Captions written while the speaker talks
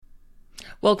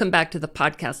Welcome back to the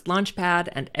podcast Launchpad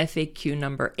and FAQ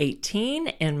number 18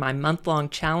 in my month-long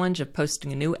challenge of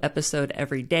posting a new episode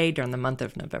every day during the month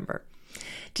of November.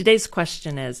 Today's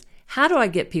question is, how do I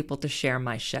get people to share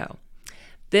my show?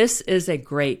 This is a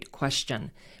great question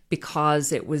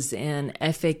because it was in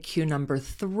FAQ number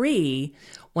 3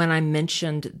 when I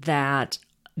mentioned that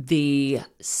the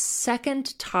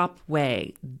second top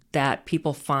way that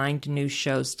people find new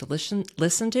shows to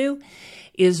listen to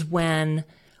is when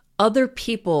other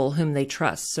people whom they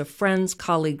trust, so friends,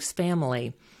 colleagues,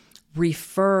 family,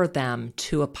 refer them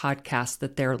to a podcast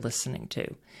that they're listening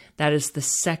to. That is the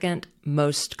second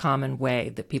most common way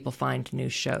that people find new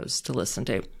shows to listen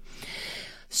to.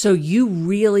 So you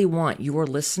really want your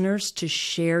listeners to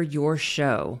share your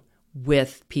show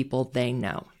with people they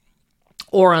know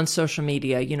or on social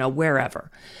media, wherever.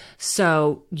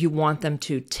 So you want them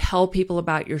to tell people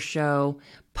about your show,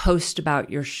 post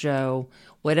about your show,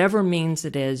 whatever means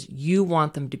it is, you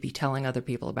want them to be telling other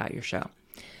people about your show.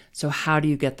 So how do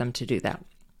you get them to do that?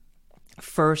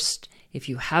 First, if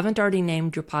you haven't already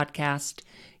named your podcast,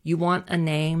 you want a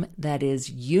name that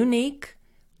is unique,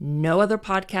 no other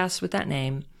podcasts with that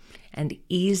name, and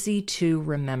easy to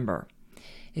remember.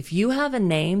 If you have a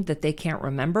name that they can't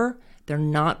remember, they're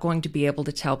not going to be able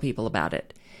to tell people about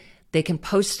it. They can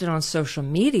post it on social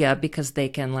media because they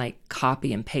can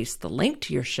copy and paste the link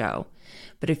to your show.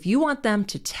 But if you want them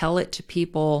to tell it to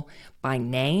people by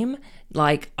name,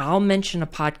 I'll mention a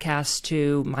podcast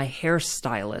to my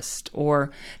hairstylist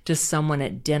or to someone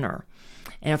at dinner.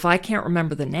 And if I can't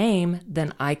remember the name,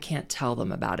 then I can't tell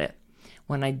them about it.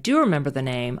 When I do remember the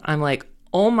name, I'm like,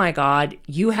 oh my God,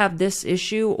 you have this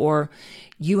issue or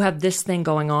you have this thing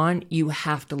going on. You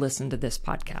have to listen to this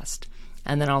podcast.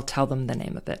 And then I'll tell them the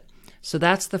name of it. So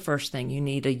that's the first thing. You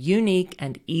need a unique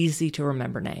and easy to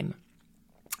remember name.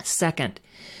 Second,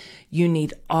 you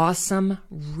need awesome,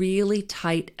 really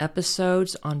tight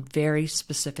episodes on very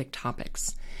specific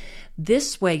topics.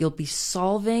 This way, you'll be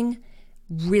solving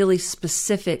really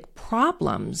specific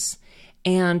problems.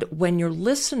 And when your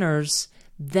listeners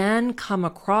then come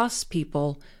across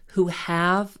people who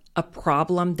have a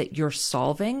problem that you're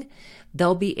solving,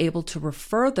 they'll be able to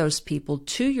refer those people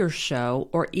to your show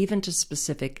or even to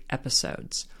specific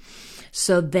episodes.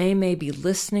 So they may be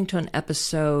listening to an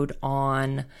episode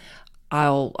on,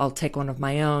 I'll take one of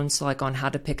my own, so on how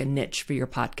to pick a niche for your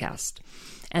podcast.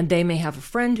 And they may have a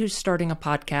friend who's starting a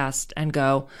podcast and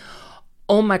go,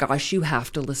 oh my gosh, you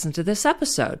have to listen to this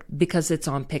episode because it's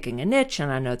on picking a niche. And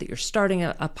I know that you're starting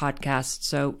a podcast.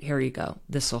 So here you go.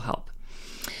 This will help.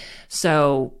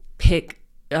 So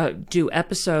do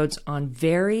episodes on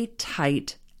very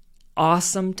tight,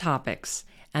 awesome topics,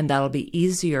 and that'll be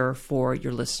easier for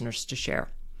your listeners to share.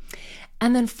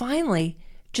 And then finally,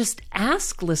 just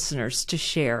ask listeners to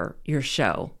share your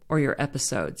show or your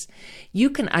episodes.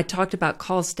 I talked about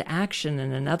calls to action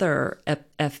in another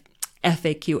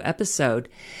FAQ episode,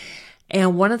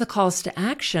 and one of the calls to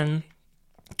action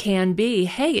can be,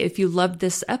 hey, if you loved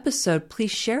this episode,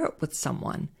 please share it with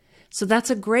someone. So that's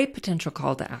a great potential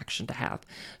call to action to have.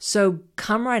 So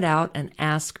come right out and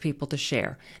ask people to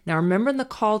share. Now, remember in the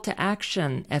call to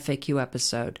action FAQ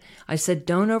episode, I said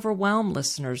don't overwhelm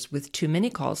listeners with too many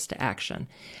calls to action.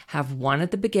 Have one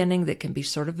at the beginning that can be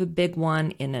sort of a big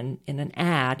one in an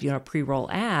ad, a pre-roll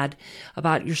ad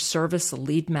about your service, a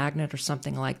lead magnet or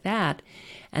something like that.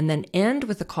 And then end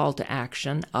with a call to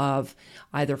action of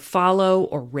either follow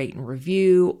or rate and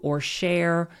review or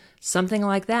share, something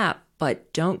like that.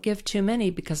 But don't give too many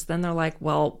because then they're like,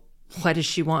 well, what does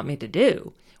she want me to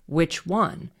do? Which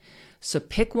one? So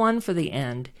pick one for the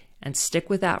end and stick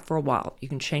with that for a while. You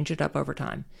can change it up over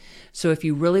time. So if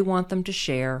you really want them to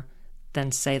share,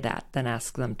 then say that, then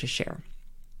ask them to share.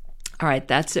 All right,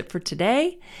 that's it for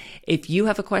today. If you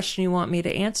have a question you want me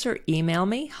to answer, email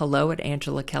me,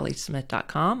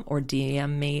 hello@angelakellysmith.com, or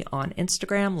DM me on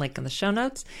Instagram, link in the show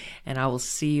notes, and I will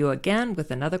see you again with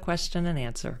another question and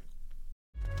answer.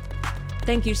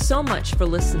 Thank you so much for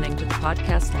listening to the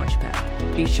Podcast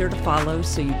Launchpad. Be sure to follow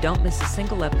so you don't miss a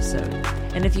single episode.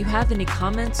 And if you have any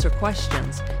comments or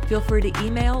questions, feel free to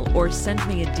email or send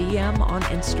me a DM on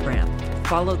Instagram.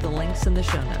 Follow the links in the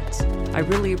show notes. I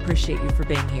really appreciate you for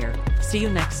being here. See you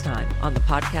next time on the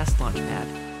Podcast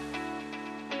Launchpad.